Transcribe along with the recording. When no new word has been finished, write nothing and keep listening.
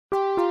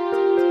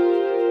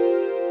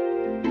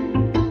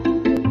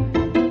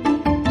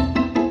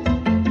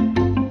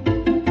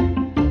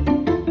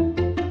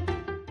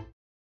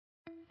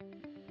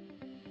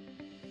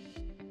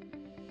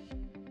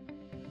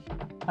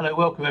Hello,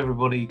 welcome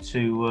everybody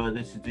to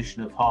this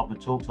edition of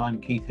Hardman Talks.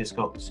 I'm Keith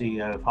Hiscock, the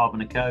CEO of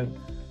Hardman Co.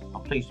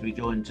 I'm pleased to be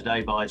joined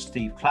today by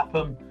Steve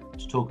Clapham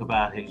to talk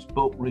about his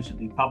book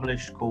recently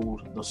published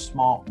called The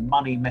Smart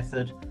Money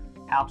Method,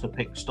 How to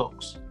Pick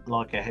Stocks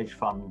Like a Hedge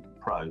Fund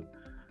Pro.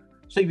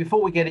 Steve,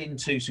 before we get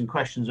into some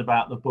questions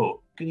about the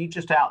book, can you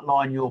just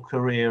outline your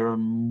career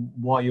and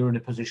why you're in a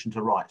position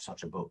to write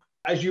such a book?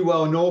 As you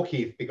well know,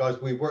 Keith,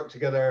 because we've worked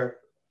together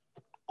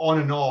on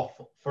and off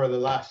for the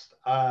last,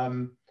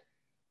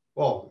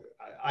 well,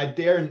 I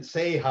daren't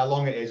say how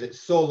long it is. It's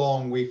so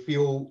long we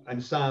feel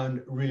and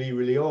sound really,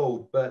 really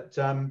old. But,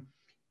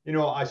 you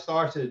know, I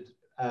started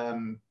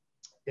in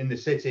the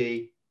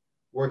city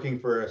working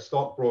for a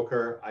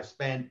stockbroker. I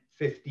spent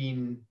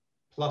 15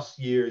 plus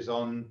years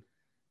on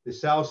the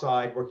sell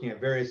side, working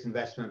at various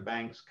investment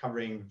banks,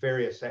 covering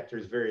various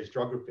sectors, various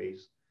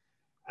geographies.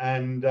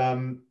 And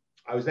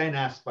I was then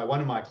asked by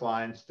one of my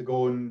clients to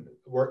go and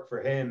work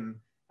for him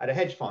at a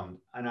hedge fund.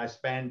 And I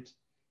spent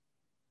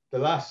the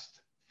last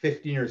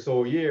 15 or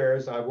so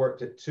years, I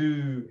worked at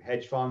two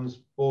hedge funds,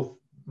 both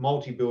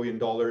multi-billion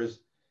dollars,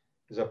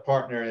 as a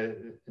partner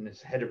and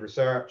as head of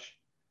research.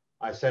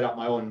 I set up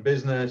my own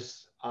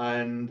business,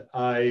 and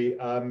I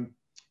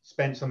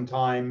spent some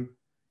time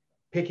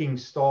picking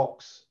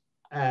stocks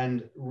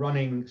and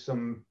running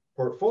some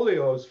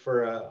portfolios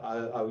for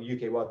a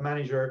UK wealth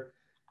manager.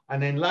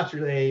 And then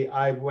laterally,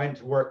 I went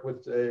to work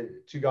with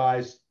two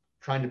guys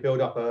trying to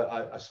build up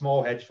a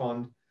small hedge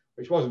fund,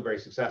 which wasn't very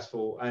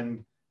successful.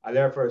 And I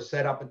therefore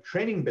set up a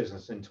training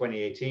business in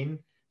 2018.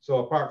 So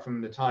apart from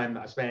the time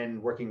that I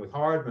spend working with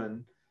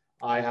Hardman,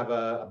 I have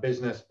a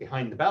business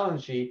behind the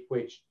balance sheet,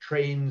 which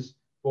trains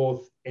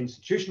both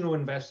institutional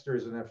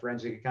investors in a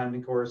forensic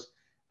accounting course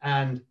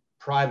and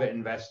private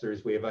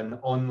investors. We have an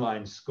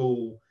online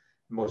school.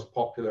 The most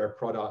popular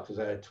product is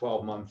a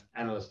 12-month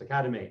analyst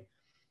academy.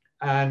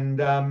 And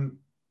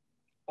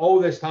all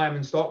this time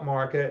in stock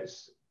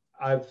markets,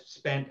 I've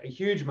spent a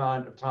huge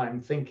amount of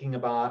time thinking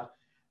about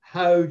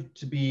how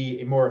to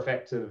be a more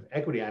effective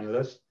equity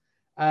analyst.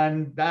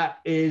 And that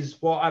is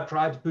what I've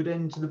tried to put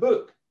into the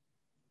book.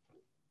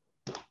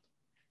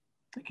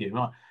 Thank you.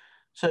 Right.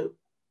 So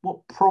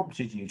what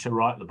prompted you to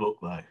write the book,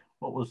 though?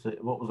 What was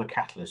the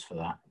catalyst for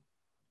that?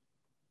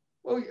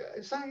 Well,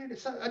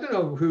 I don't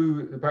know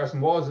who the person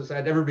was that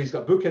said everybody's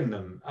got a book in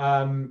them.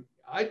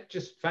 I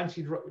just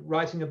fancied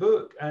writing a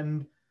book,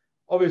 and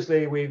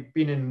obviously we've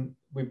been in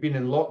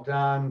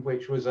lockdown,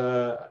 which was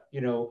a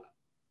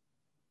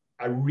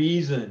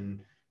reason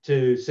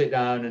to sit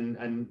down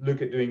and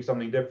look at doing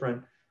something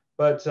different.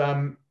 But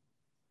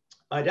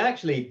I'd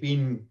actually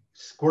been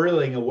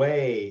squirreling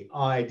away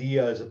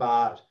ideas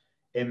about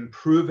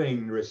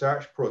improving the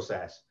research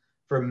process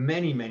for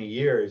many, many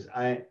years.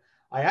 I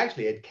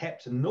actually had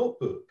kept a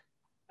notebook,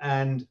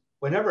 and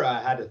whenever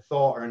I had a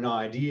thought or an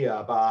idea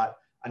about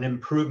an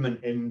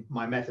improvement in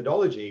my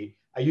methodology,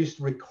 I used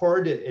to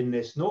record it in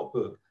this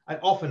notebook. And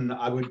often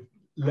I would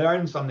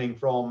learn something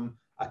from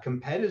a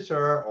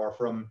competitor or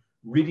from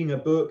reading a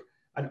book,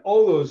 and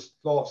all those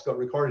thoughts got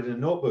recorded in a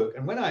notebook.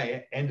 And when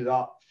I ended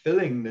up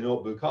filling the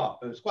notebook up,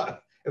 it was quite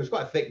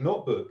a thick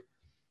notebook.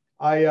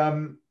 I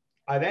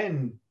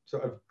then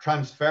sort of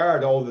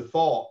transferred all the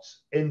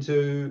thoughts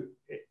into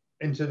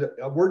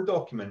a Word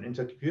document,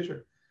 into a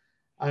computer.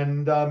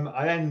 And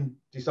I then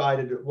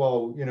decided,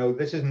 well, you know,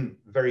 this isn't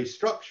very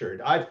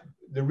structured.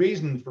 The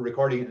reason for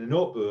recording it in a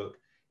notebook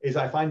is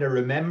I find I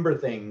remember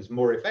things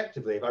more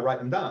effectively if I write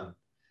them down.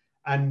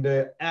 And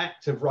the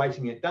act of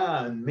writing it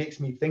down makes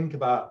me think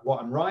about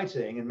what I'm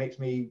writing and makes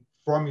me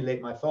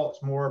formulate my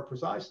thoughts more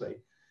precisely.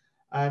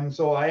 And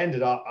so I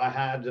ended up, I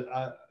had,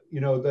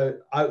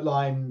 the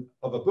outline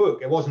of a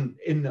book. It wasn't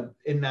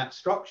in that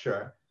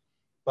structure,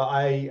 but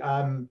I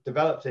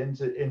developed it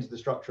into the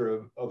structure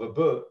of a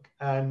book,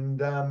 and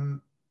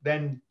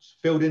then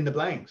filled in the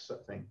blanks,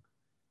 sort of thing.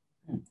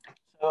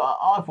 So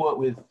I've worked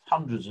with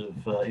hundreds of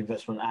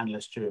investment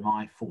analysts during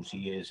my 40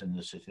 years in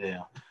the city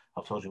there.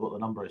 I've told you what the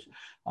number is.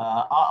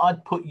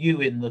 I'd put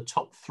you in the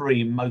top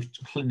 3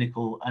 most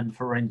clinical and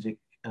forensic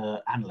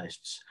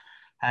analysts.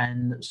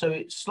 And so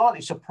it's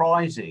slightly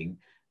surprising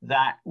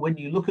that when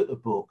you look at the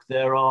book,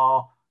 there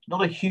are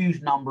not a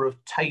huge number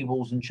of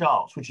tables and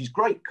charts, which is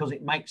great because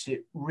it makes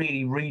it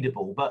really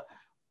readable. But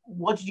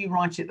why did you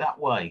write it that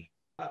way?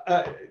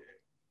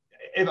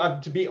 If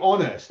I'm to be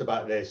honest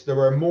about this, there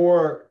were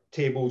more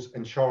tables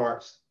and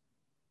charts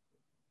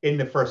in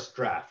the first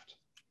draft.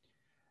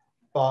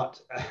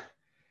 But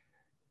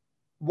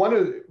one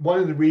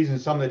of the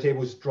reasons some of the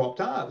tables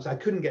dropped out was I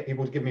couldn't get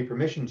people to give me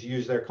permission to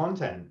use their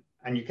content.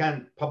 And you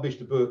can't publish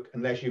the book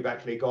unless you've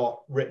actually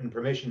got written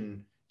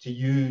permission to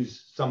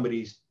use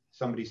somebody's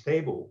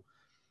table.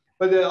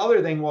 But the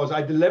other thing was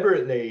I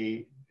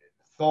deliberately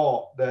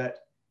thought that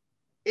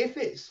if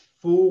it's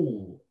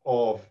full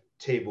of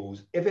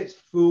tables, if it's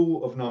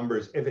full of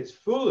numbers, if it's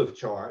full of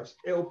charts,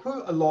 it'll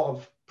put a lot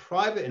of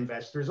private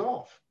investors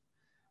off.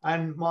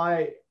 And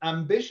my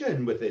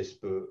ambition with this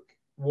book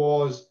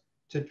was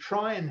to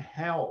try and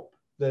help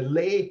the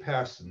lay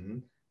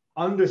person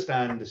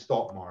understand the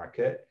stock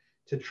market,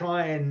 to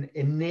try and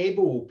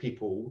enable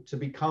people to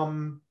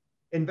become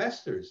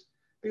investors.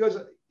 Because,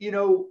 you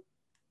know,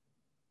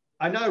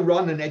 I now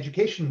run an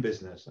education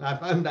business, and I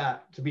found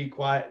that to be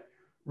quite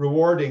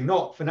rewarding,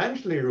 not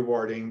financially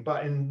rewarding,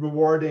 but in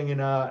rewarding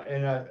in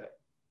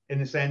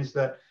a sense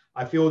that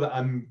I feel that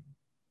I'm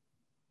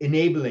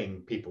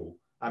enabling people,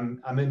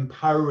 I'm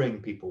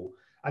empowering people.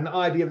 And the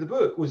idea of the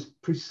book was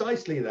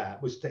precisely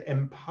that, was to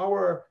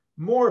empower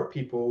more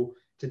people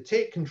to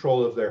take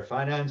control of their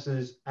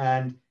finances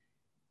and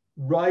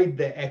ride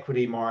the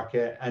equity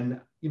market and,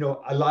 you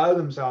know, allow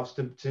themselves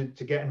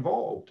to get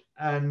involved.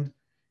 And,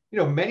 you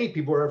know, many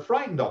people are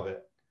frightened of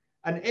it.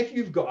 And if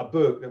you've got a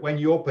book that when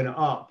you open it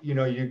up, you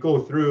know, you go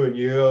through and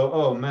you go,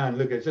 oh man,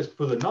 look, it's just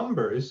full of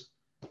numbers,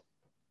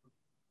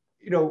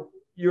 you know,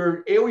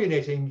 you're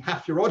alienating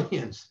half your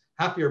audience,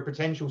 half your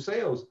potential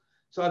sales.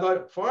 So I thought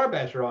a far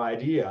better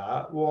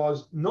idea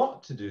was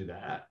not to do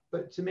that,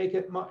 but to make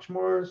it much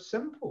more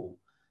simple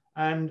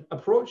and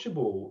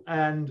approachable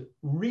and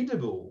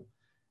readable.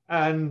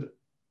 And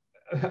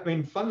I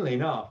mean, funnily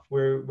enough,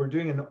 we're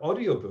doing an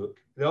audiobook.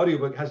 The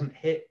audiobook hasn't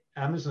hit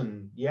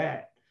Amazon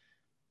yet,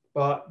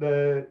 but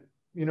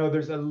you know,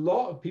 there's a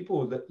lot of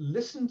people that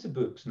listen to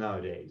books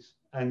nowadays.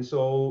 And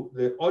so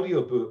the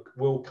audiobook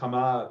will come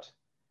out.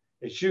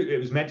 It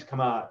was meant to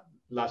come out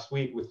last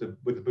week with the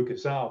book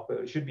itself, but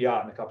it should be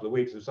out in a couple of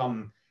weeks. There's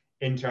some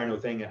internal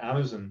thing at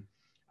Amazon.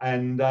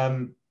 And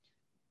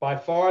by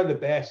far the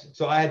best,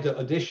 so I had to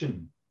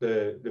audition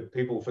the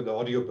people for the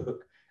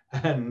audiobook.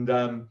 And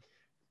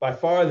by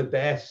far the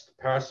best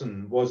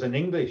person was an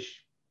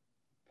English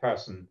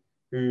person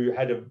who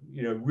had a,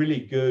 you know, really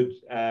good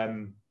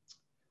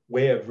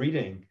way of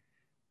reading,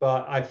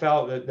 but I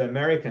felt that the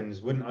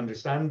Americans wouldn't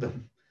understand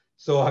them.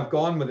 So I've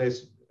gone with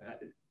this.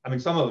 I mean,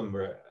 some of them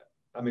were,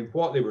 I mean,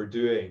 what they were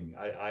doing,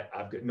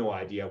 I've got no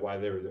idea why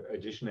they were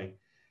auditioning,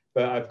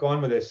 but I've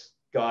gone with this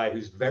guy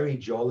who's very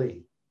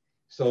jolly.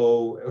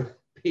 So it would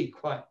be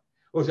quite,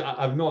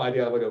 I have no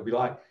idea what it'll be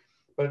like,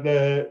 but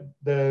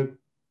the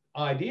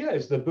idea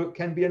is the book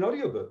can be an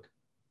audiobook.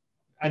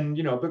 And,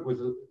 you know, a book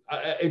with,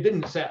 I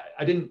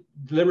didn't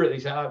deliberately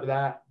set out with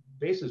that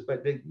basis,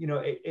 but, you know,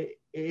 it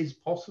is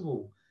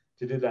possible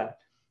to do that.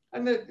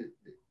 And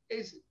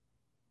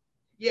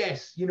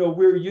yes, you know,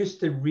 we're used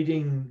to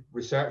reading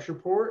research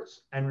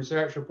reports, and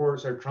research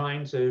reports are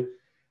trying to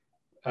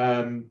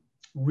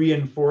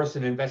reinforce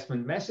an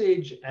investment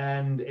message,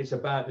 and it's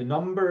about the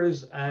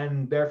numbers,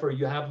 and therefore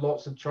you have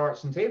lots of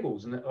charts and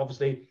tables. And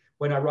obviously,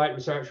 when I write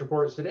research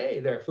reports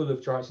today, they're full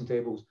of charts and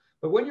tables.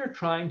 But when you're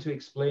trying to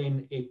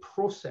explain a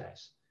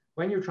process,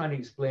 when you're trying to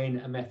explain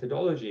a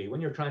methodology, when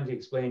you're trying to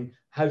explain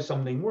how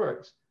something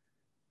works,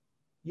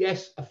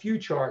 yes, a few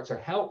charts are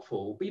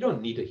helpful, but you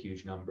don't need a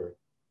huge number.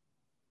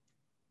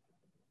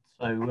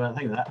 So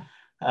thank you for that.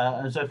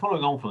 And so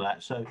following on from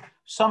that, so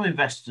some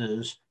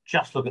investors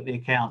just look at the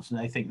accounts and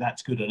they think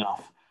that's good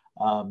enough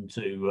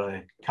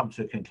to come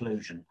to a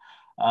conclusion.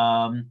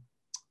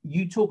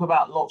 You talk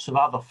about lots of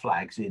other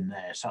flags in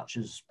there, such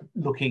as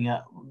looking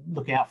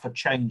out for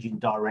changing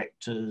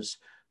directors,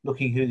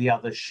 looking who the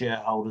other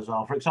shareholders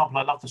are. For example,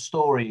 I love the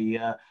story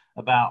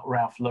about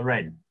Ralph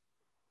Lauren.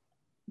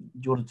 Do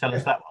you want to tell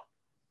us that one?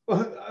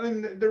 Well, I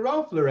mean, the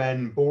Ralph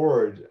Lauren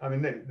board, I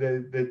mean,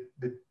 the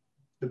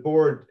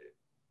board,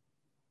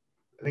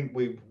 I think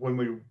when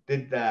we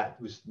did that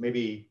was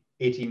maybe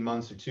 18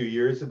 months or 2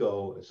 years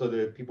ago. So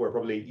the people are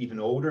probably even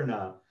older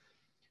now.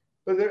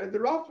 But the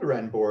Ralph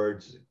Lauren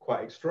board's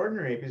quite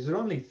extraordinary because there are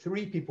only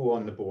 3 people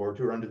on the board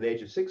who are under the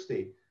age of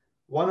 60.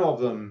 One of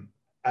them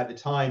at the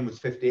time was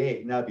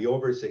 58, now be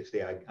over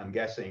 60, I'm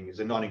guessing, is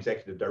a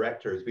non-executive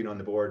director, has been on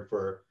the board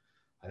for,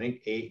 I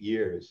think, 8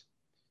 years.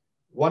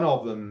 One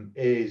of them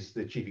is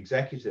the chief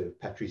executive,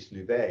 Patrice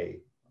Louvet,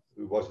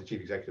 who was the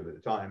chief executive at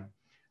the time.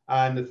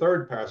 And the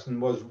third person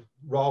was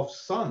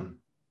Ralph's son,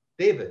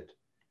 David.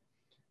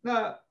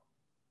 Now,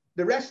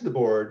 the rest of the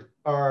board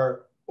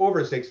are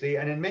over 60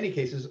 and in many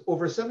cases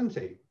over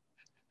 70.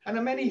 And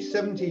how many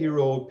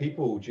 70-year-old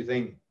people do you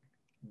think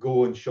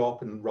go and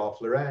shop in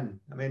Ralph Lauren?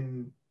 I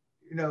mean,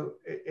 you know,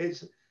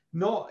 it's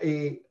not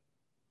a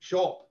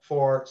shop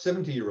for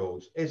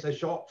 70-year-olds. It's a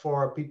shop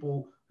for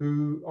people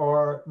who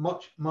are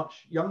much,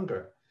 much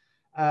younger.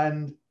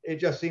 And it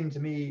just seemed to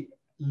me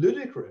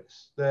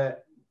ludicrous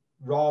that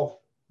Ralph,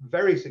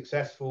 very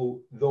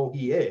successful though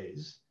he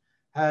is,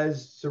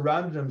 has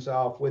surrounded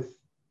himself with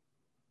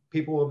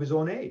people of his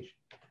own age.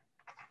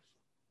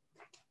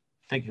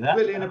 Thank you. That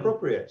really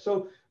inappropriate.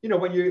 So, you know,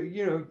 when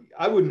you know,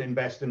 I wouldn't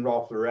invest in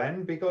Ralph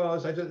Lauren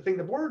because I just think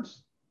the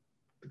board's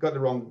got the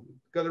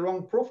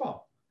wrong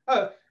profile.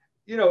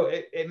 You know,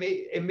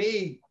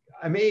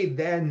 I may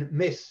then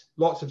miss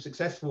lots of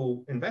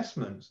successful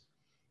investments,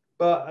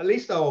 but at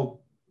least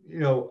I'll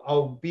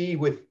be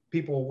with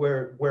people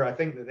where I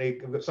think that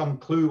they've got some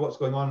clue what's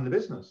going on in the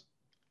business.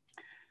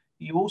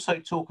 You also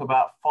talk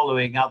about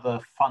following other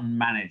fund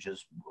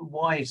managers.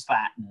 Why is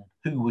that, and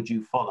who would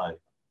you follow?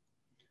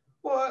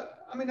 Well,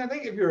 I mean, I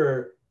think if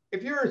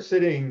you're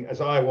sitting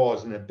as I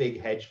was in a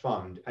big hedge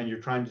fund and you're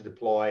trying to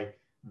deploy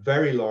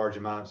very large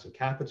amounts of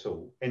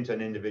capital into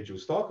an individual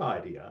stock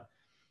idea,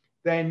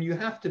 then you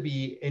have to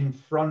be in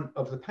front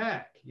of the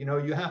pack. You know,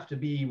 you have to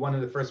be one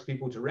of the first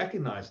people to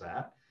recognize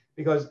that,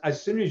 because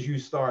as soon as you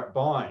start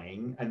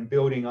buying and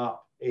building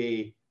up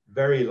a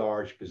very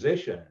large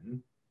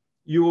position,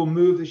 you will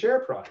move the share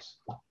price.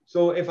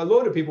 So if a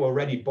load of people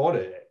already bought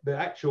it, the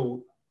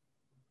actual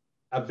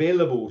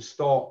available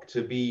stock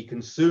to be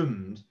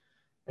consumed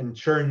and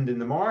churned in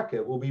the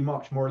market will be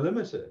much more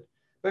limited.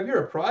 But if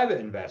you're a private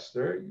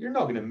investor, you're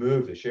not going to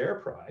move the share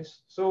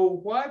price.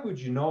 So why would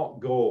you not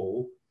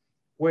go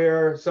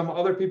where some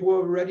other people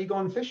have already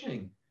gone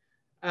fishing?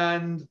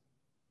 And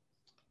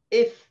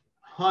if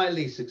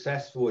highly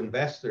successful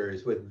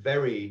investors with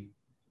very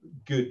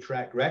good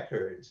track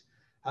records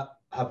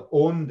have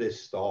owned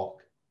this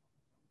stock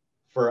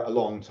for a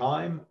long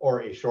time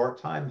or a short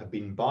time, have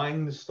been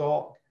buying the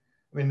stock.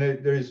 I mean,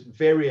 there's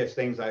various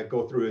things I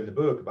go through in the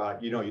book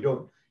about, you know, you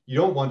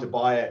don't want to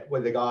buy it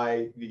when the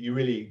guy that you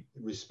really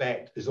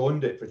respect has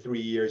owned it for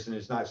 3 years and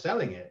is now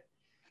selling it.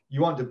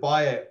 You want to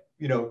buy it,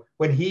 you know,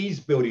 when he's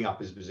building up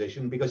his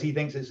position because he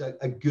thinks it's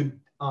a good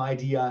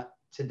idea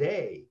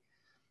today.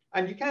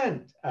 And you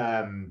can't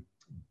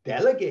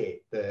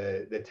delegate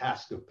the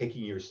task of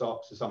picking your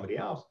stocks to somebody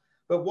else.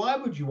 But why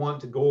would you want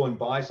to go and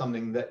buy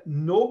something that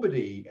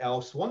nobody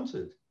else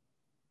wanted?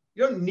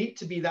 You don't need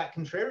to be that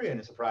contrarian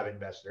as a private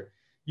investor.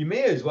 You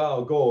may as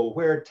well go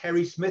where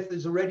Terry Smith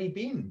has already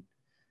been.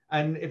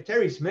 And if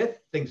Terry Smith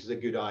thinks it's a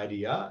good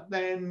idea,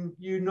 then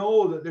you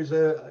know that there's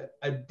a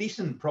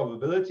decent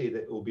probability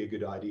that it will be a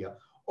good idea.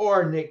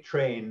 Or Nick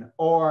Train,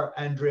 or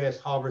Andreas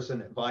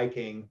Halverson at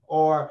Viking,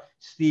 or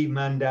Steve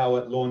Mandel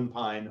at Lone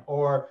Pine,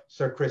 or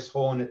Sir Chris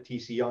Hone at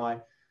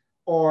TCI,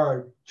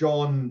 or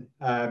John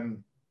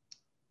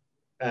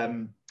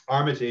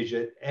Armitage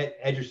at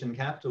Edgerton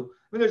Capital.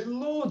 I mean, there's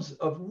loads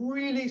of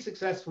really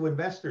successful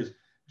investors.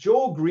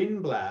 Joe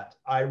Greenblatt,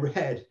 I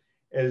read,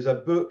 is a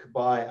book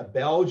by a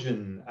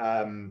Belgian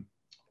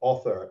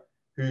author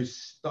who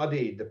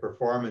studied the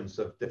performance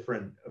of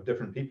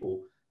different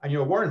people. And, you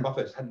know, Warren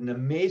Buffett's had an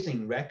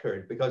amazing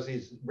record because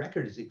his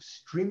record is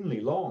extremely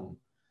long.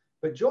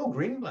 But Joe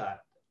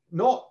Greenblatt,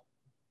 not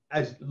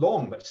as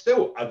long, but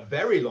still a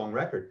very long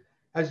record,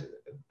 has,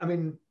 I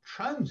mean,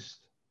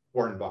 trounced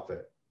Warren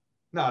Buffett.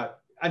 Now,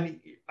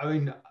 and I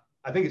mean,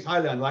 I think it's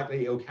highly unlikely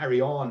he'll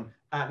carry on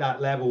at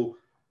that level,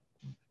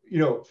 you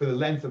know, for the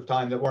length of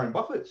time that Warren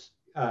Buffett's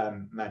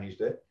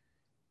managed it.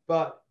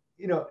 But,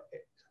 you know,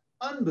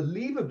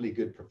 unbelievably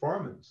good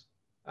performance.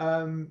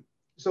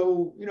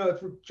 So, you know,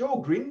 if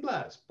Joe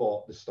Greenblatt's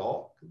bought the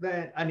stock,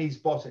 then, and he's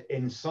bought it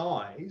in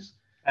size.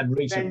 And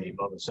recently,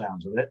 by the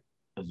sounds of it,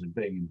 as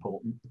being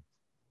important.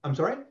 I'm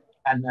sorry?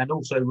 And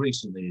also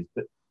recently,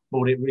 but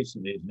bought it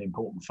recently is an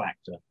important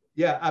factor.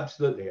 Yeah,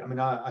 absolutely. I mean,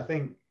 I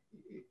think,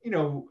 you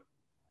know,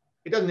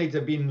 it doesn't need to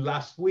have been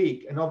last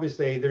week. And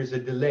obviously there's a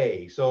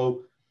delay.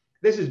 So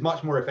this is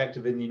much more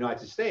effective in the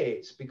United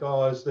States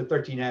because the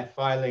 13F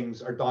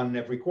filings are done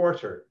every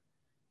quarter.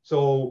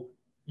 So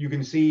you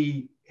can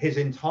see his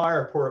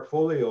entire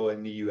portfolio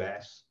in the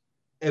US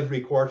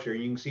every quarter,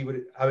 and you can see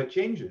how it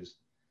changes.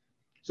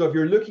 So if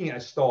you're looking at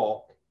a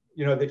stock,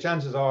 you know, the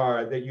chances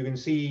are that you can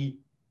see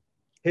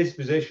his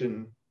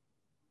position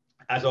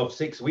as of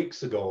 6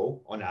 weeks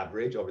ago on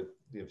average, or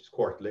it's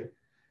quarterly,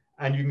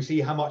 and you can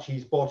see how much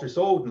he's bought or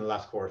sold in the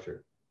last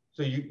quarter.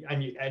 So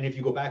and if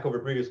you go back over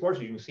previous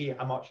quarters, you can see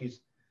how much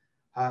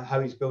how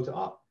he's built it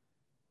up.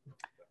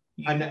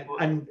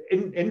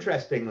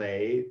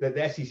 Interestingly, that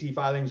the SEC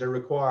filings are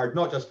required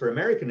not just for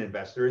American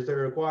investors, they're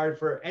required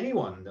for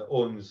anyone that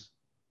owns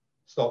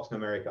stocks in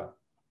America.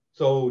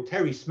 So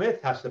Terry Smith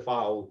has to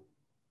file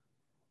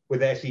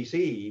with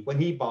SEC when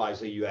he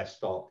buys a US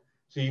stock.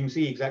 So you can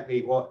see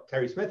exactly what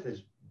Terry Smith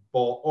has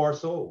bought or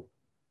sold.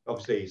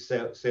 Obviously,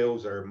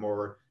 sales are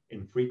more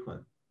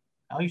infrequent.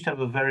 I used to have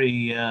a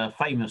very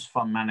famous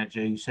fund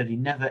manager who said he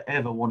never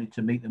ever wanted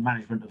to meet the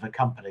management of a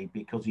company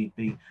because he'd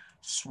be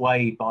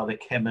swayed by the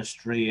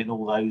chemistry and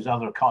all those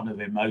other kind of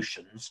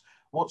emotions.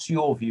 What's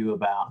your view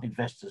about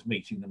investors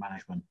meeting the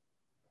management?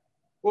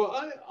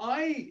 Well,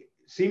 I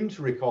seem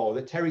to recall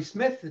that Terry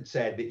Smith had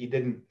said that he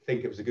didn't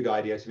think it was a good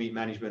idea to meet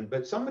management,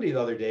 but somebody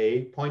the other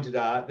day pointed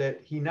out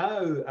that he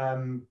now,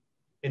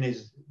 in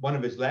one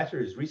of his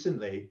letters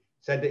recently,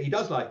 said that he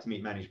does like to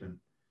meet management.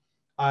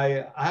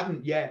 I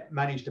haven't yet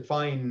managed to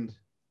find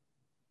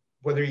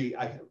whether he's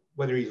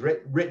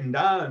written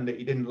down that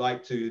he didn't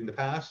like to in the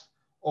past,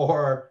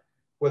 or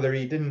whether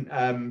he didn't,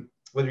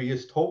 whether he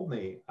just told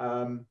me.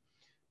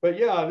 But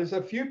yeah, there's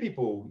a few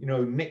people, you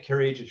know, Nick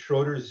Courage at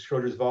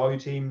Schroders Value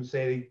Team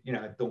say, you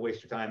know, don't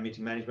waste your time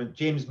meeting management.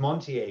 James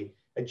Montier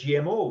at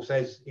GMO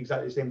says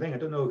exactly the same thing. I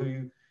don't know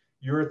who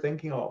you're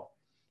thinking of.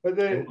 But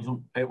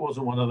it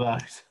wasn't one of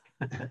those.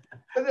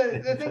 But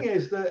the thing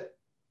is that,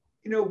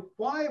 you know,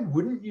 why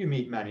wouldn't you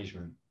meet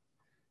management?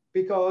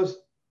 Because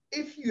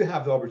if you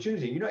have the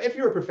opportunity, you know, if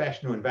you're a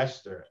professional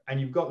investor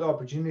and you've got the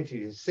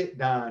opportunity to sit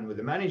down with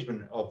the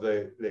management of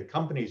the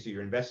companies that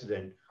you're invested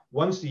in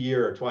once a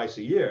year or twice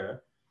a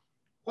year,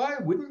 why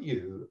wouldn't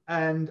you?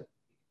 And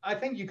I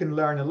think you can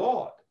learn a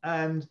lot.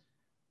 And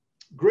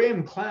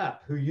Graham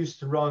Clapp, who used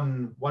to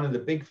run one of the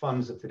big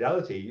funds at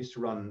Fidelity, used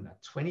to run a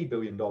 $20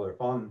 billion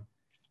fund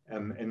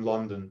in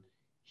London.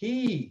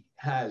 He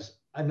has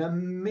an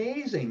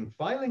amazing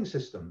filing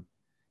system.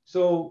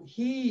 So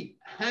he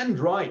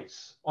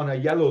handwrites on a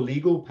yellow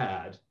legal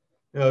pad.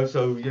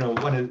 So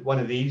one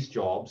of these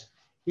jobs,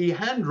 he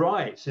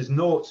handwrites his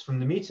notes from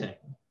the meeting,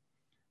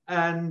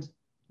 and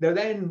they're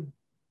then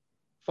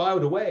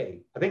filed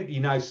away. I think he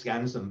now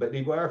scans them, but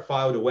they were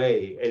filed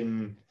away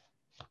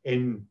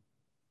in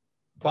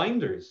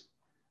binders.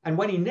 And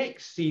when he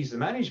next sees the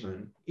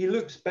management, he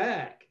looks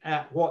back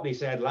at what they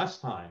said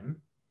last time,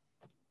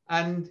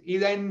 and he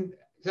then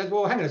says,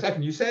 well, hang on a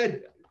second, you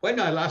said, when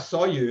I last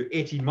saw you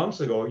 18 months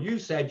ago, you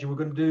said you were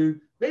going to do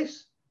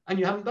this, and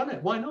you haven't done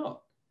it. Why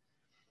not?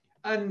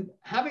 And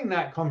having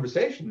that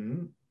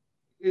conversation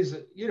is,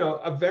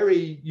 a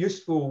very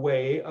useful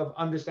way of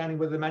understanding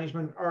whether the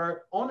management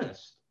are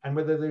honest and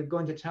whether they're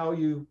going to tell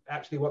you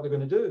actually what they're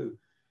going to do.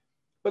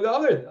 But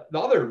the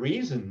other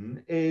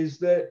reason is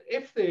that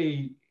if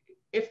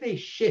they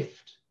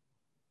shift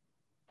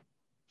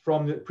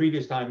from the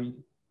previous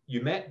time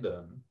you met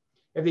them,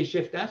 if they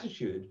shift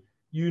attitude,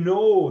 you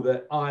know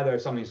that either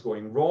something's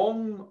going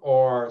wrong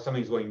or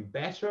something's going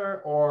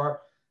better,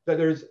 or that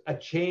there's a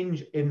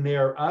change in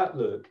their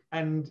outlook.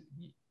 And,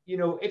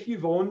 if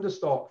you've owned a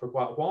stock for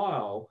quite a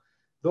while,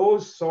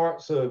 those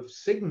sorts of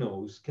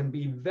signals can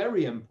be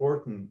very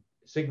important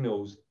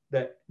signals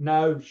that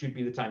now should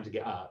be the time to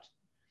get out.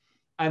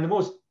 And the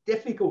most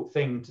difficult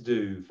thing to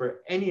do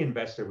for any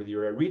investor, whether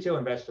you're a retail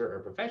investor or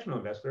a professional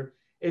investor,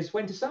 is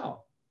when to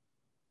sell.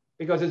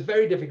 Because it's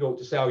very difficult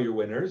to sell your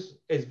winners.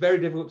 It's very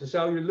difficult to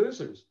sell your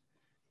losers.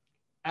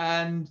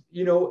 And,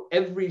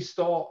 every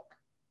stock,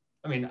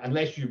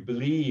 unless you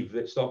believe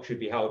that stock should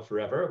be held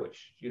forever,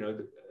 which,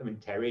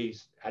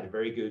 Terry's had a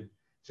very good,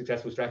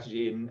 successful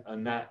strategy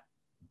on that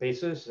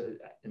basis.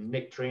 And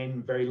Nick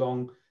Train, very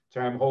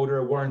long-term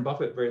holder, Warren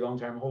Buffett, very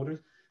long-term holders.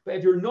 But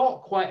if you're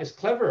not quite as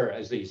clever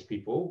as these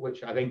people,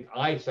 which I think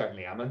I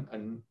certainly am,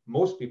 and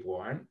most people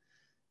aren't,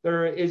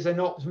 there is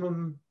an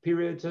optimum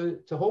period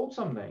to hold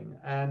something,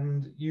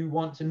 and you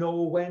want to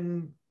know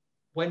when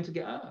to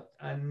get out,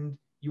 and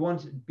you want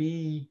to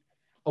be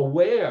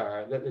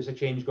aware that there's a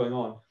change going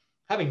on.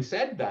 Having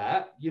said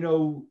that,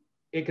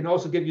 it can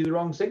also give you the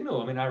wrong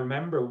signal. I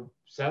remember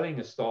selling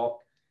a stock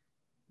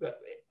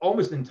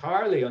almost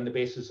entirely on the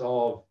basis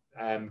of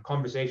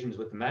conversations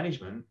with the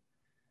management,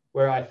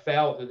 where I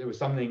felt that there was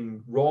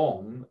something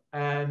wrong,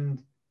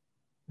 and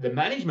the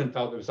management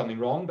felt there was something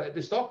wrong, but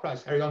the stock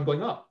price carried on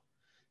going up.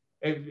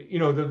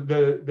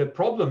 The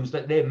problems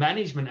that the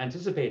management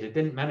anticipated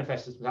didn't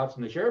manifest themselves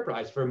in the share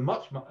price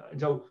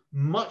until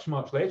much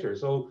later.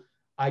 So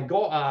I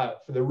got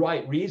out for the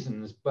right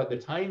reasons, but the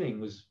timing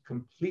was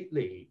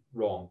completely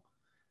wrong.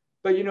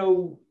 But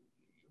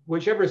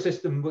whichever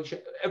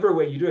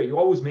way you do it, you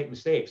always make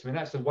mistakes.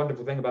 That's the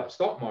wonderful thing about the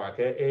stock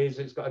market, is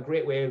it's got a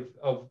great way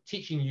of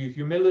teaching you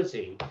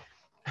humility.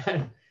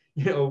 And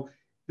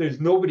there's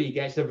nobody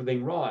gets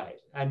everything right,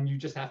 and you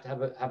just have to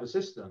have a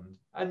system.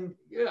 And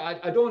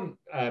I don't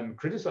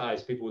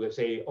criticize people that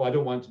say, oh, I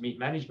don't want to meet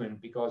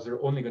management because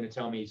they're only going to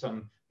tell me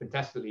some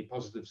fantastically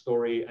positive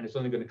story and it's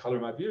only going to color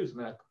my views.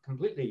 I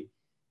completely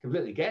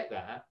get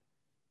that.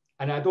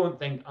 And I don't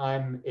think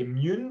I'm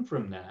immune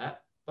from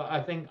that, but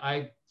I think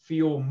I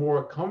feel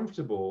more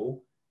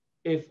comfortable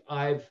if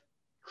I've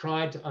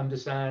tried to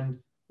understand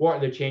what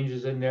are the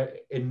changes in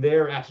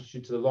their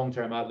attitude to the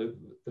long-term outlook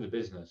for the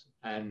business.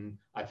 And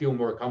I feel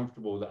more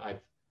comfortable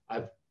that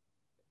I've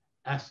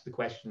asked the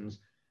questions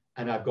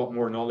and I've got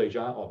more knowledge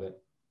out of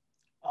it.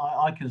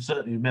 I can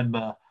certainly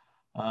remember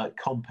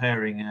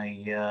comparing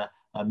a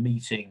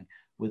meeting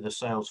with a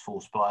sales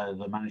force by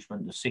the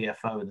management, the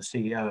CFO and the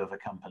CEO of a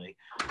company.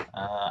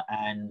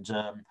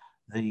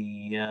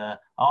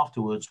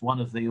 Afterwards, one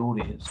of the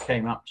audience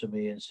came up to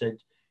me and said,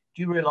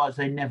 do you realize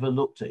they never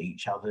looked at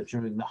each other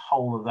during the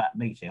whole of that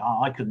meeting?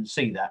 I couldn't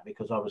see that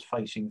because I was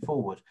facing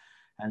forward.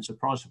 And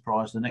surprise,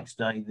 surprise, the next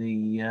day,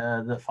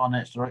 the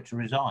finance director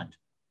resigned.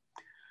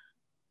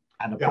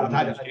 And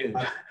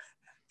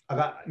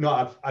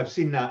I've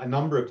seen that a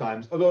number of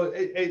times, although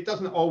it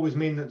doesn't always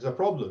mean that there's a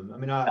problem.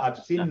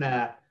 I've seen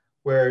that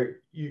where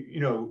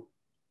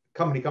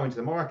company coming to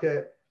the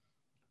market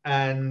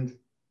and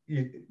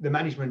the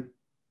management,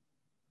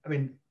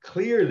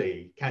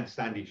 clearly can't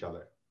stand each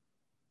other.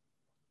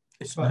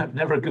 It's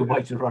never a good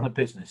way to run a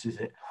business, is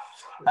it?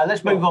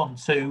 Let's move on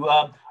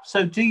to,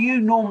 so do you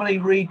normally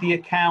read the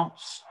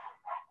accounts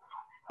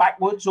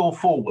backwards or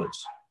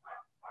forwards?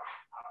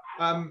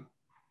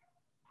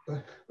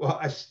 Well,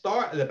 I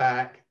start at the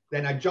back,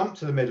 then I jump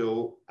to the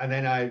middle, and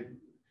then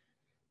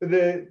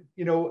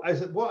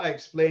what I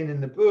explain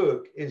in the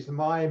book is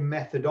my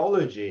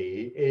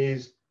methodology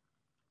is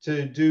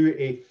to do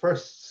a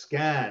first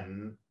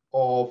scan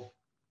of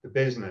the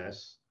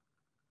business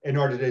in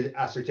order to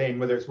ascertain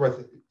whether it's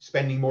worth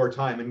spending more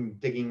time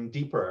and digging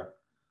deeper.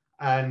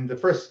 And the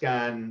first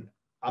scan,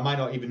 I might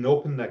not even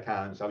open the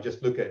accounts. I'll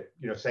just look at,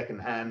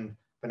 secondhand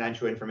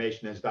financial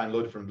information as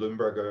downloaded from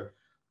Bloomberg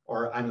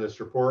or analyst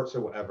reports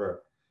or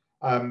whatever.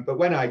 But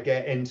when I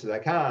get into the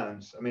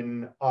accounts, I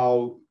mean,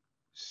 I'll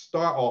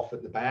start off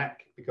at the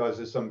back because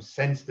there's some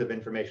sensitive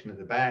information at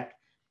the back,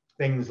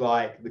 things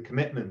like the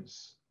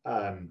commitments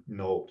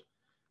note.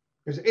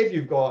 Because if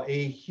you've got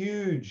a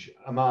huge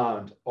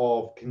amount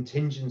of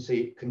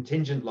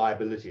contingent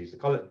liabilities, they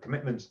call it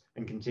commitments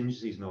and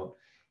contingencies note.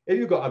 If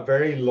you've got a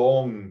very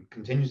long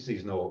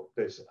contingencies note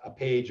that's a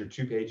page or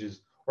 2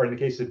 pages, or in the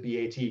case of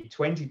BAT,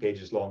 20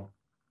 pages long,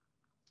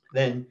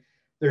 then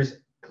there's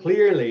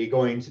clearly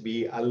going to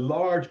be a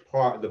large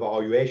part of the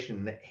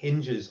valuation that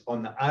hinges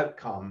on the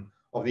outcome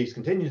of these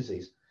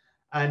contingencies.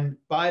 And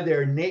by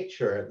their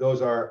nature,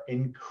 those are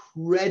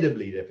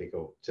incredibly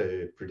difficult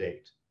to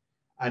predict.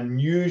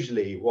 And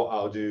usually what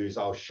I'll do is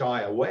I'll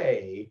shy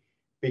away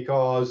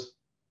because,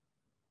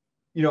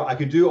 you know, I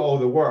could do all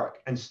the work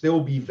and still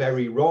be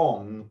very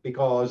wrong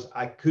because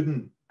I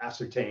couldn't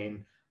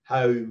ascertain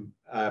how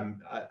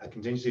a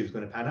contingency was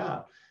going to pan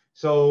out.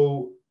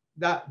 So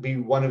that'd be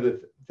one of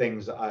the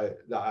things that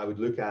I would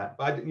look at.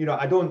 But, you know,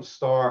 I don't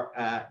start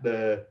at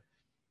the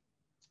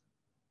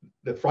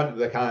front of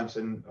the accounts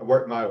and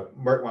work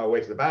my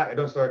way to the back. I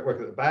don't start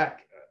working at the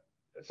back,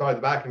 start at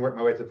the back and work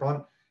my way to the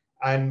front.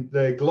 And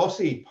the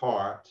glossy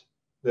part,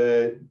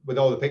 with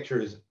all the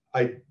pictures,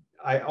 I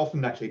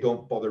often actually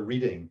don't bother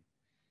reading.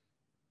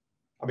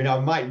 I mean, I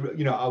might,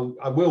 you know,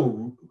 I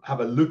will have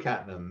a look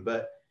at them,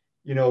 but,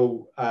 you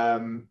know,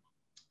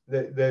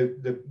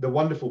 the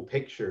wonderful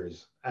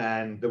pictures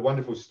and the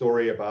wonderful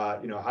story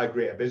about, you know, how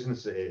great a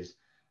business it is,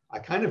 I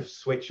kind of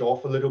switch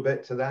off a little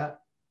bit to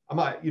that. I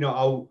might, you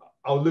know,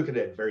 I'll look at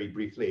it very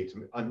briefly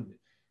to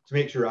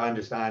make sure I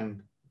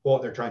understand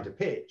what they're trying to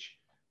pitch,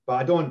 but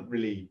I don't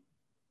really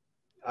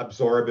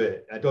absorb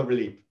it. I don't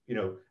really, you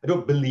know, I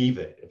don't believe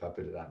it, if I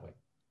put it that way.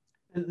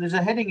 There's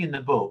a heading in the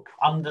book,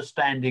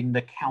 understanding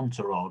the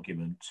counter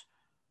argument.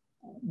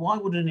 Why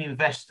would an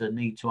investor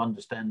need to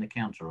understand the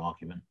counter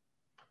argument?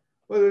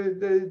 Well,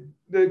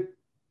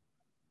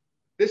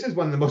 this is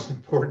one of the most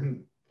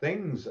important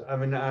things. I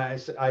mean, I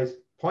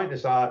point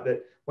this out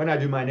that when I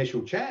do my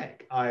initial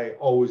check, I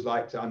always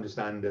like to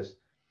understand this.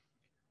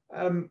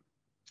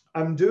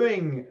 I'm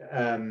doing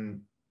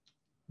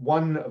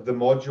one of the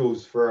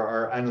modules for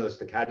our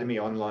Analyst Academy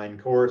online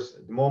course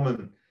at the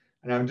moment,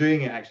 and I'm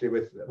doing it actually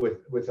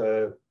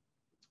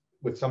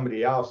with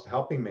somebody else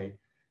helping me.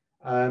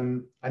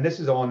 And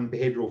this is on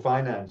behavioral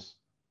finance.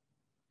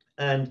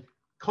 And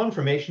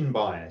confirmation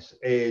bias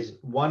is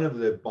one of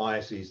the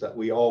biases that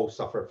we all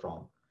suffer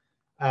from.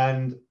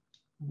 And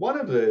one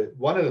of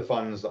the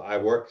funds that I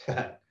worked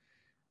at,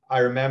 I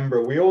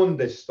remember we owned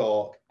this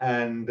stock,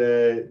 and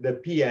the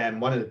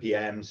PM, one of the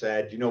PMs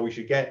said, you know, we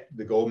should get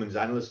the Goldman's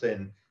analyst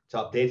in to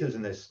update us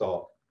in this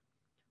stock.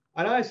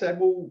 And I said,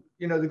 well,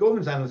 you know, the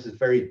Goldman's analyst is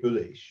very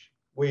bullish.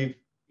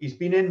 He's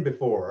been in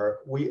before.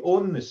 We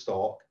own the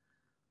stock.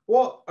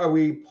 What are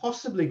we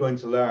possibly going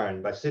to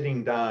learn by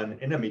sitting down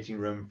in a meeting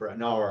room for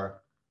an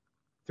hour,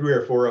 3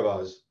 or 4 of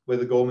us, with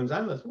the Goldman's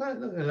analyst? We're not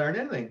going to learn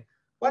anything.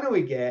 Why don't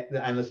we get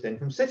the analyst in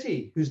from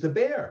Citi, who's the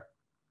bear?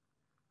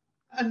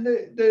 And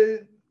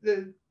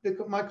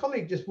my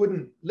colleague just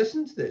wouldn't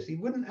listen to this. He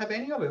wouldn't have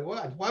any of it.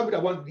 Why would I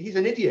want? He's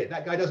an idiot.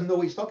 That guy doesn't know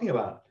what he's talking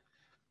about.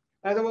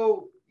 And I thought,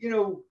 well, you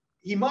know,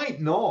 he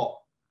might not.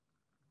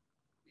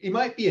 He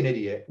might be an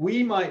idiot.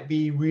 We might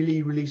be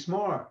really, really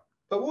smart.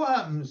 But what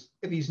happens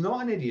if he's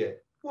not an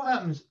idiot? What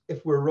happens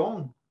if we're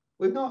wrong?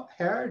 We've not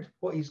heard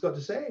what he's got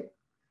to say.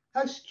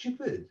 How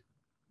stupid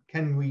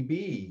can we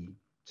be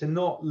to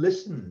not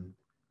listen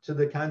to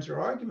the counter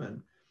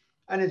argument?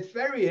 And it's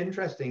very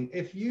interesting.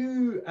 If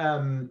you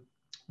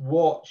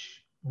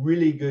watch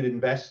really good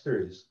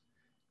investors,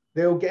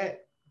 they'll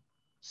get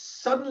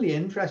suddenly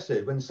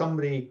interested when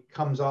somebody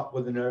comes up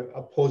with an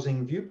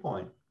opposing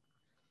viewpoint.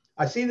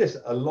 I see this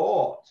a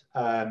lot,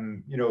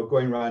 you know,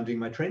 going around doing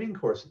my training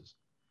courses,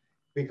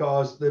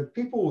 because the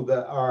people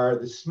that are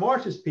the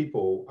smartest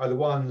people are the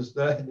ones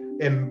that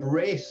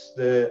embrace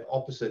the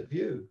opposite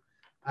view.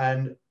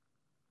 And,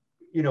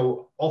 you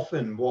know,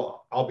 often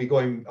what I'll be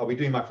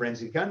doing my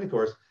forensic accounting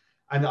course,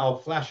 and I'll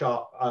flash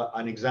up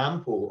an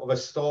example of a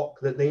stock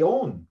that they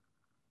own.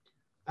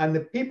 And the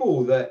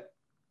people that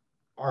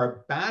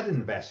are bad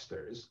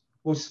investors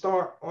will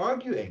start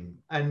arguing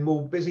and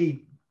will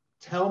busy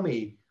tell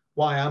me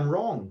why I'm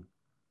wrong.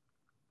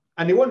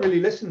 And they won't really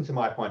listen to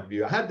my point of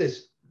view. I had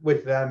this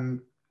with a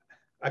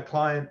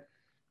client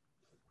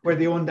where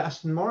they owned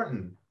Aston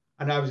Martin.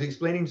 And I was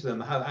explaining to them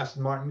how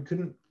Aston Martin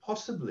couldn't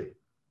possibly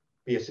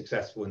be a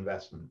successful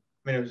investment.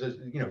 I mean, it was a,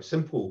 you know,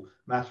 simple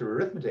matter of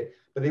arithmetic,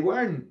 but they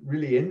weren't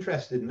really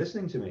interested in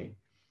listening to me.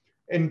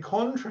 In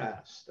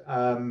contrast,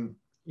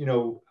 you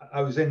know,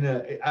 I was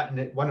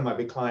at one of my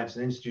big clients,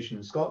 an institution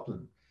in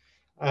Scotland,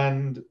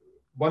 and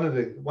one of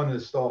the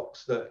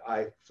stocks that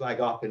I flag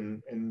up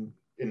in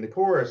the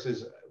course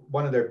is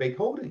one of their big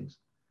holdings.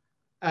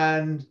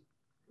 And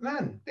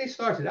man, they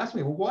started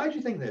asking me, well, why do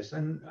you think this?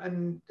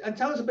 And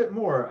tell us a bit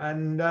more.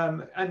 And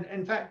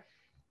in fact,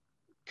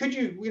 could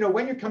you, you know,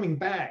 when you're coming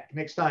back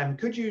next time,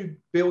 could you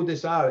build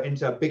this out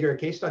into a bigger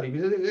case study?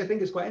 Because I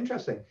think it's quite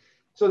interesting.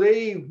 So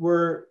they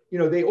were,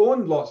 they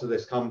owned lots of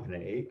this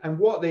company, and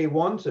what they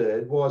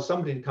wanted was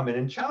somebody to come in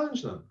and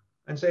challenge them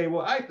and say,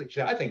 well, I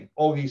think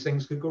all these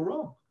things could go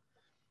wrong.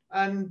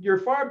 And you're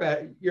far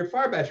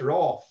better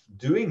off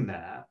doing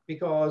that,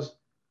 because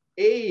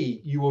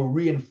A, you will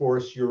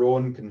reinforce your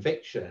own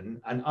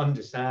conviction and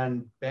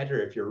understand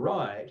better if you're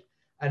right.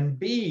 And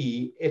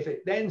B, if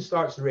it then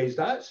starts to raise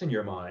doubts in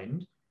your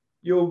mind,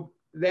 you'll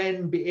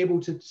then be able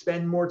to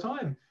spend more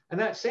time. And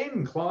that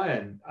same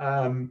client,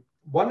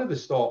 one of the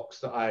stocks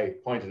that I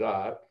pointed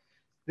out,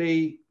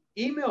 they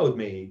emailed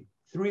me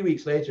 3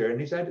 weeks later and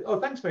he said, oh,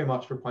 thanks very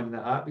much for pointing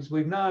that out, because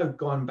we've now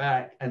gone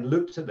back and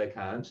looked at the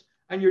accounts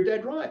and you're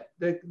dead right.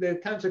 The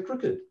accounts are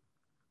crooked.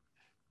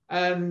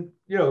 And,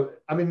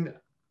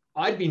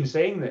 I'd been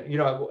saying that,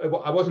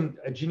 I wasn't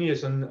a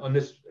genius on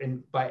this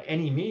by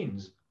any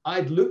means.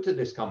 I'd looked at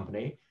this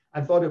company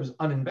and thought it was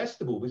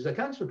uninvestable because the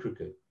accounts were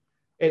crooked.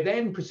 It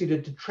then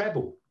proceeded to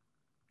treble.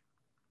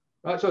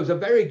 Right, so it's a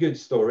very good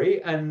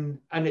story, and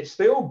it's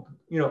still,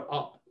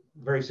 up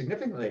very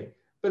significantly,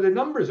 but the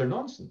numbers are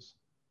nonsense.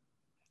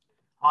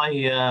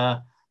 I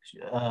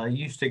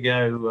used to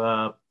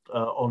go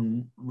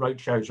on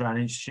roadshows around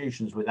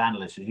institutions with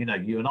analysts.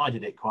 You and I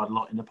did it quite a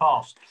lot in the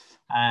past.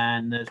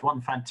 And there's one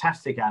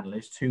fantastic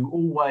analyst who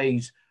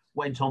always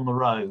went on the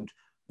road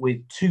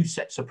with 2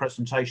 sets of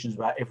presentations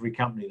about every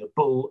company, the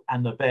bull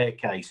and the bear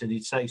case. And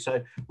he'd say,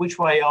 so which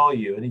way are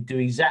you? And he'd do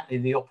exactly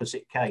the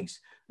opposite case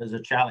as a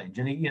challenge.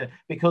 And he,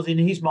 because in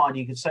his mind,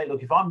 you could say,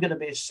 look, if I'm going to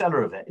be a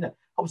seller of it,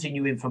 obviously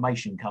new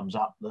information comes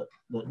up that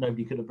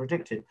nobody could have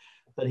predicted.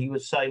 But he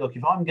would say, look,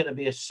 if I'm going to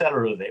be a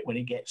seller of it when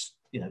it gets,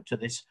 to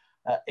this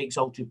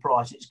exalted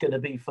price, it's going to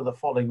be for the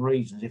following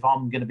reasons. If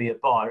I'm going to be a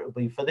buyer, it'll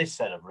be for this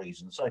set of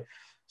reasons.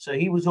 So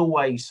he was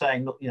always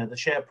saying, look, the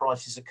share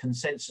price is a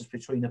consensus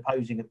between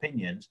opposing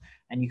opinions,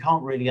 and you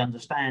can't really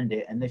understand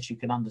it unless you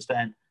can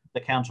understand the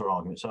counter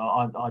argument. So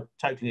I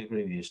totally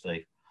agree with you,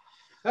 Steve.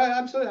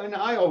 Absolutely. And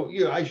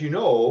as you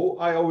know,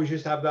 I always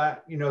just have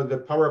that,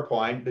 the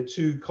PowerPoint, the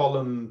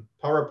 2-column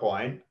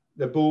PowerPoint,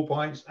 the bull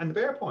points and the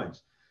bear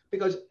points,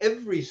 because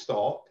every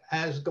stock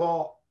has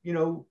got,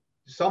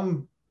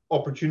 some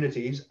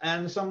opportunities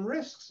and some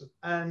risks.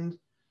 And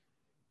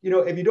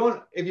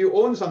if you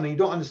own something, you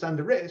don't understand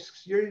the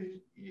risks,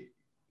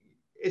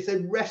 it's a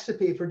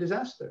recipe for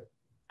disaster.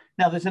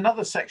 Now, there's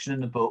another section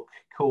in the book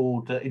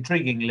called,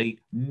 intriguingly,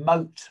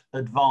 moat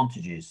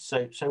advantages.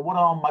 So what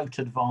are moat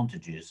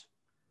advantages?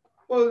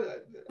 Well,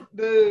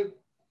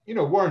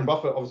 Warren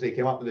Buffett obviously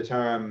came up with the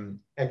term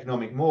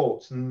economic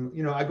moats,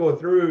 and I go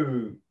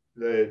through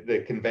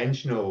the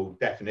conventional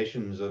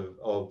definitions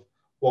of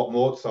what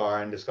moats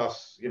are and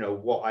discuss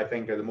what I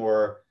think are the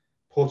more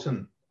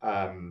potent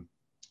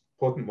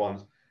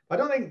ones. I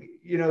don't think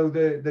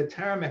the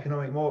term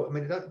economic moat,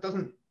 that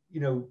doesn't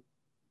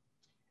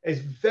it's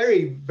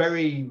very,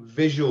 very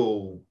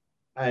visual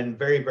and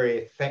very, very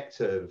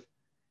effective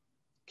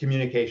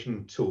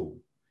communication tool,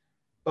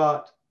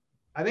 but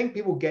I think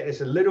people get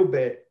this a little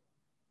bit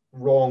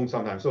wrong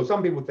sometimes. So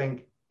some people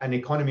think an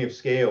economy of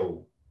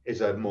scale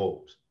is a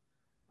moat,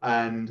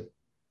 and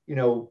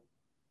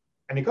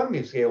an economy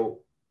of scale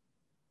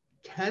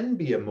can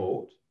be a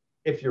moat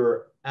if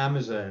you're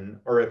Amazon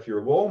or if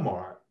you're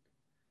Walmart,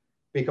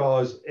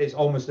 because it's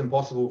almost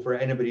impossible for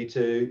anybody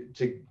to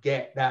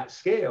get that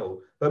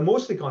scale. But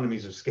most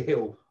economies of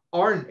scale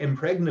aren't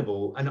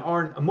impregnable and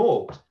aren't a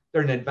moat.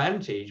 They're an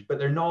advantage, but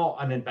they're not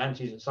an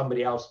advantage that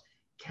somebody else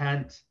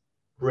can't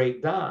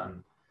break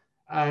down.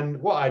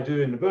 And what I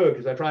do in the book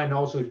is I try and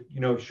also,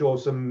 show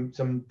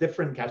some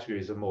different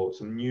categories of moats,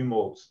 some new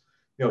moats,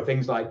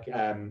 things like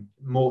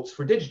moats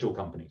for digital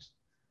companies.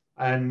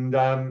 And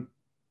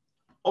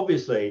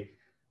obviously,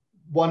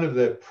 one of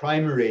the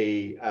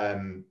primary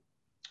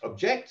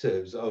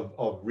objectives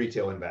of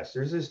retail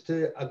investors is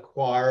to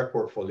acquire a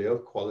portfolio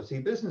of quality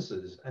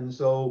businesses. And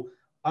so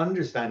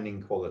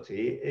understanding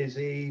quality is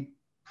a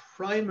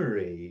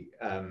primary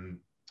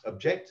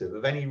objective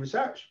of any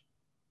research.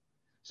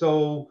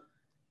 So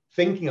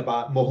thinking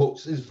about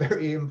moats is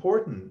very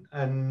important.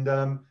 And,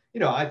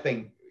 I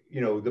think,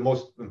 the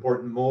most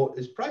important moat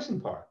is pricing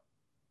power.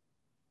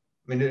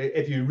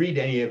 If you read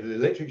any of the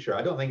literature,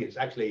 I don't think it's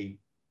actually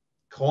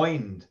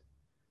coined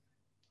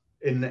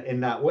in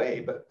that way,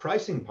 but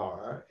pricing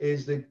power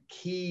is the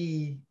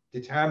key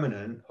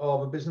determinant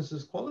of a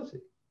business's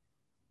quality.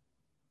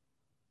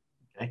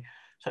 Okay,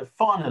 so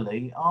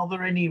finally, are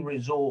there any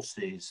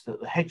resources that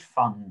the hedge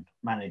fund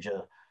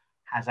manager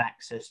has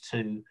access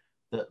to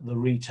that the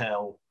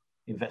retail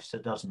investor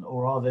doesn't,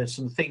 or are there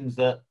some things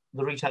that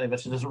the retail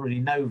investor doesn't really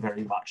know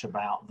very much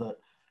about that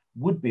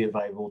would be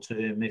available to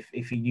him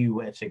if he knew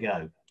where to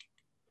go?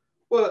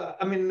 Well,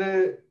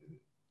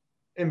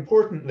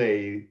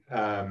 importantly,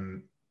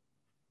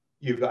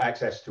 you've got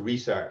access to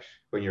research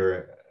when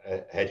you're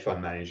a hedge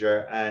fund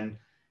manager. And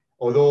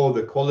although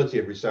the quality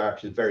of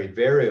research is very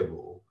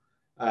variable,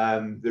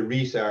 the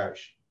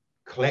research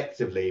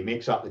collectively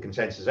makes up the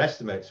consensus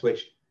estimates,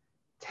 which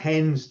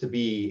tends to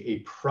be a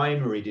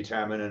primary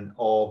determinant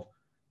of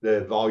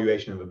the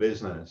valuation of a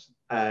business.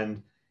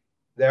 And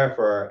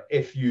therefore,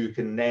 if you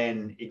can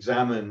then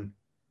examine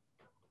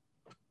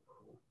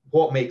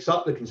what makes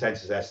up the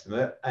consensus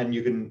estimate, and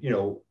you can,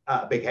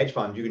 at a big hedge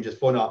fund, you can just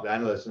phone up the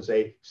analyst and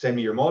say, send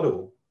me your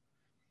model.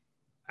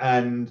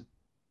 And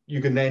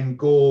you can then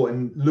go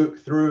and look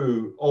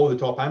through all the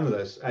top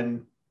analysts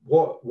and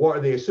what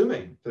are they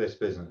assuming for this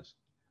business?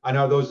 And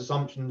are those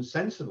assumptions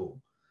sensible?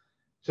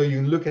 So you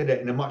can look at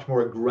it in a much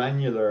more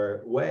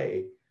granular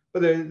way.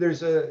 But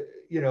there's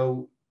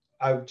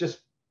I've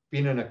just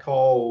been in a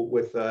call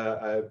with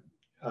a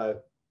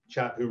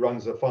chap who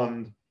runs a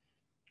fund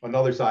on the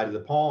other side of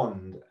the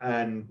pond,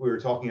 and we were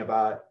talking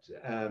about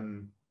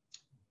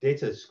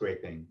data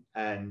scraping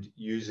and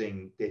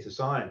using data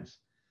science.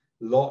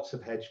 Lots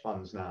of hedge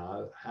funds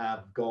now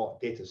have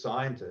got data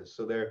scientists,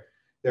 so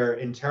they're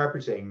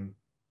interpreting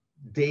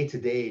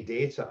day-to-day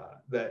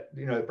data that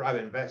the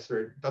private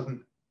investor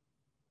doesn't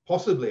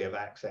possibly have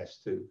access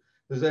to.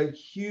 There's a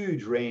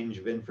huge range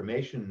of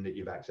information that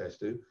you've access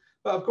to,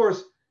 but of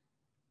course,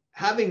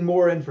 having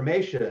more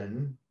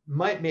information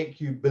might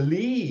make you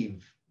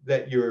believe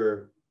that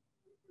you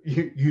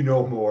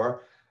know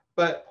more,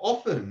 but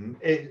often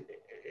it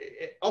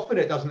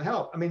doesn't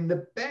help. I mean,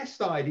 the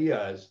best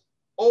ideas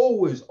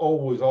always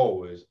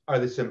are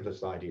the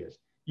simplest ideas.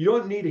 You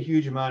don't need a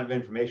huge amount of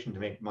information to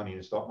make money in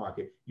the stock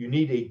market. You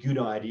need a good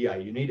idea.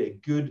 You need a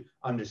good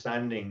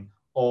understanding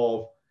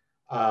of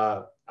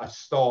a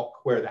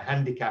stock where the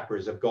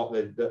handicappers have got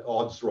the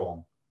odds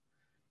wrong,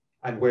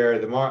 and where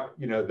the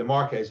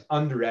market has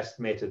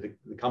underestimated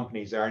the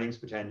company's earnings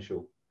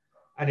potential.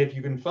 And if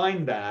you can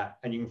find that,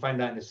 and you can find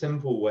that in a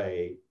simple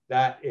way,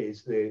 that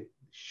is the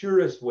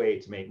surest way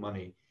to make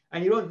money.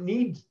 And you don't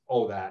need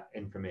all that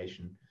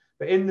information.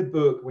 But in the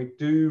book, we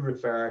do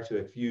refer to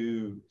a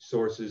few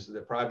sources that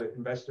the private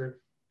investor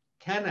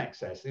can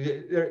access.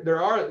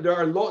 There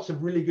are lots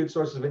of really good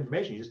sources of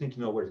information. You just need to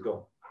know where to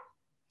go.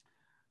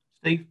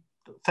 Steve,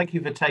 thank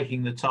you for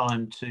taking the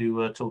time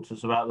to talk to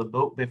us about the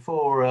book.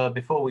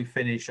 Before we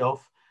finish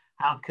off,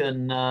 how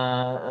can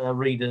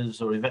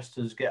readers or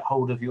investors get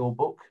hold of your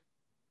book?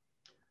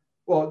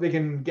 Well, they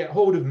can get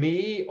hold of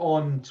me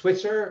on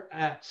Twitter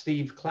at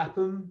Steve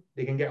Clapham.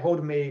 They can get hold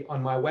of me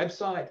on my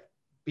website,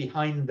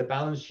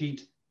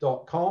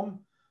 behindthebalancesheet.com.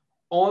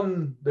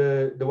 On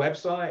the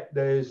website,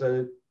 there's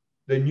the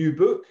new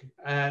book,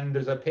 and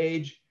there's a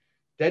page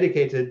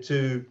dedicated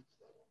to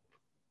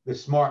the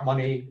smart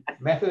money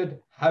method,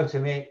 how to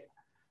make,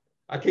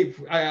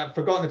 I've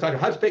forgotten the title,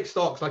 how to pick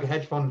stocks like a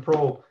hedge fund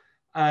pro.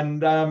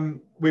 And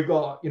we've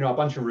got, a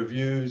bunch of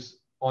reviews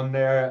on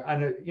there,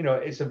 and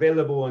it's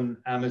available on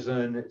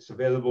Amazon. It's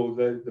available,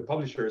 the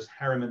publisher is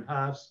Herein.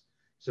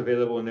 It's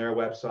available on their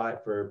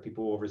website for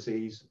people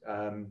overseas.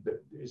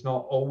 It's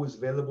not always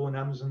available on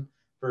Amazon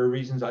for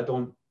reasons I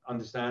don't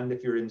understand.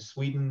 If you're in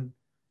Sweden,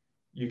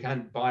 you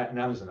can't buy it on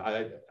Amazon.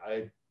 I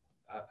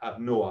have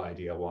no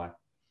idea why.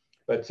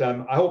 But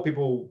I hope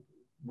people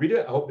read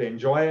it. I hope they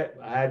enjoy it.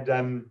 I had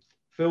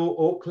Phil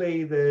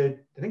Oakley, I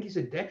think he's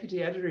a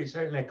deputy editor. He's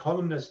certainly a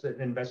columnist at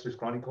Investors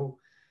Chronicle.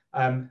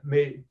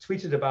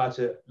 Tweeted about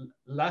it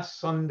last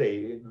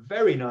Sunday.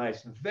 Very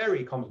nice,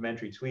 very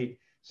complimentary tweet,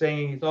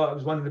 saying he thought it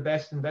was one of the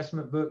best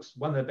investment books,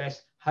 one of the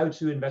best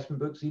how-to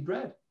investment books he'd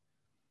read.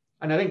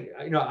 And I think,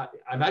 I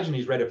imagine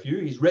he's read a few.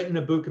 He's written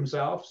a book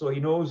himself, so he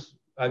knows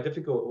how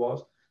difficult it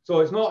was.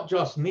 So it's not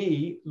just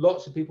me.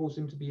 Lots of people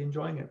seem to be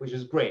enjoying it, which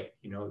is great.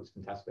 It's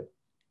fantastic.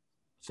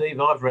 Steve,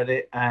 I've read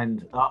it,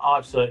 and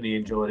I've certainly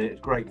enjoyed it.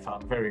 It's great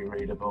fun, very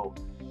readable.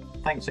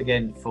 Thanks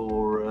again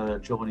for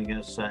joining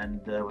us,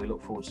 and we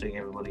look forward to seeing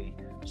everybody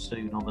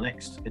soon on the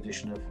next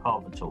edition of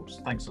Hardman Talks.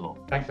 Thanks a lot.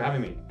 Thanks for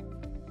having me.